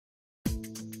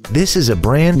This is a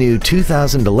brand new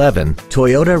 2011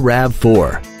 Toyota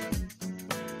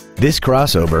RAV4. This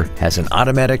crossover has an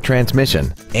automatic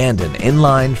transmission and an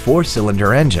inline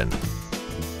 4-cylinder engine.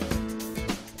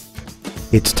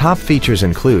 Its top features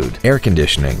include air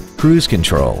conditioning, cruise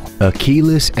control, a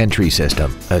keyless entry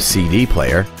system, a CD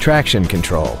player, traction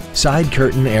control, side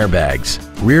curtain airbags,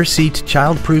 rear seat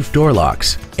child-proof door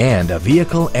locks, and a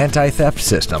vehicle anti-theft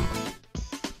system.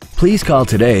 Please call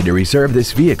today to reserve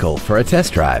this vehicle for a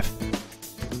test drive.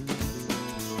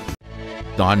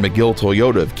 Don McGill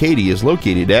Toyota of Katy is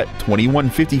located at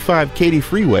 2155 Katy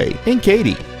Freeway in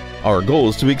Katy. Our goal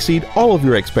is to exceed all of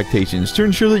your expectations to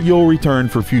ensure that you'll return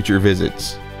for future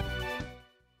visits.